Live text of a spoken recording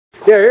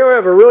Yeah, here we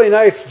have a really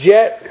nice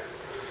jet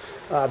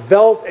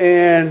belt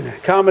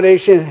and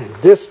combination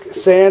disc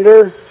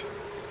sander.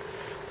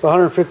 It's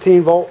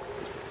 115 volt.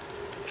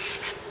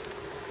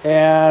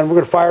 And we're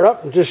going to fire it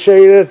up and just show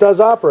you that it does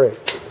operate.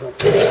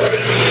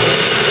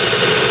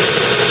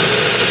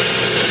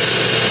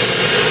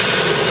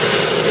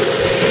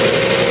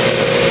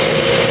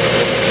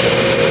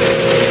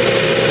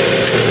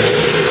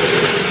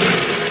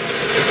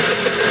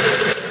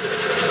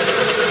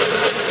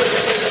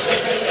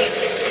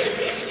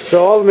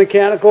 So all the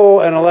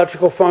mechanical and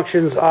electrical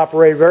functions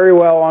operate very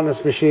well on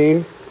this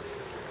machine.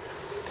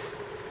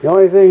 The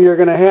only thing you're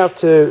going to have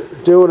to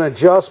do an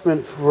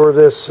adjustment for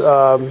this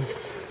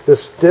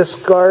this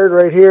disc guard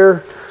right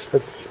here.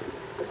 It's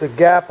the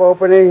gap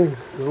opening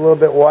is a little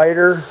bit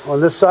wider on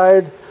this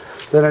side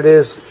than it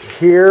is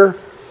here,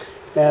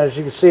 and as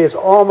you can see, it's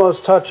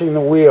almost touching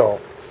the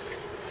wheel.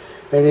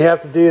 And you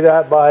have to do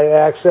that by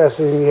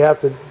accessing. You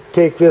have to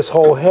take this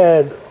whole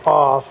head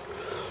off,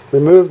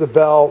 remove the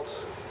belt.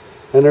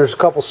 And there's a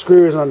couple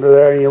screws under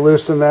there, and you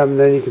loosen them, and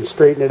then you can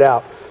straighten it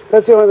out.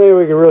 That's the only thing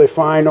we can really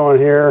find on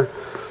here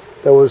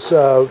that was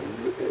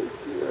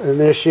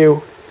an issue.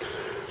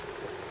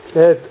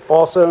 It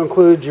also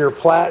includes your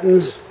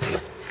platens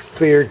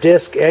for your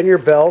disc and your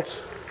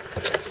belt.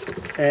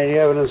 And you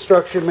have an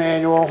instruction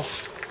manual,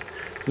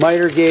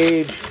 miter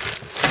gauge,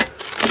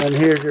 and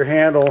here's your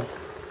handle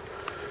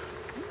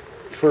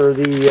for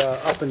the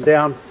up and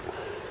down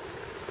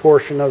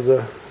portion of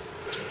the...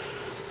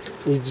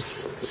 You just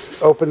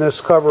open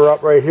this cover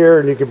up right here,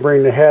 and you can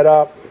bring the head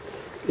up.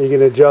 You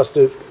can adjust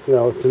it, you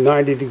know, to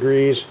 90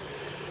 degrees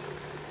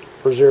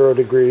or 0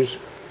 degrees.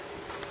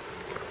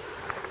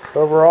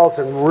 Overall, it's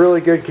in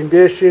really good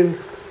condition.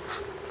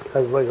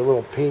 Has like a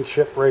little paint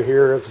chip right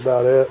here. That's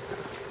about it.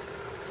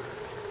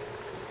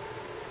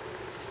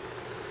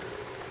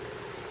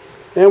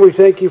 And we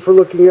thank you for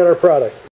looking at our product.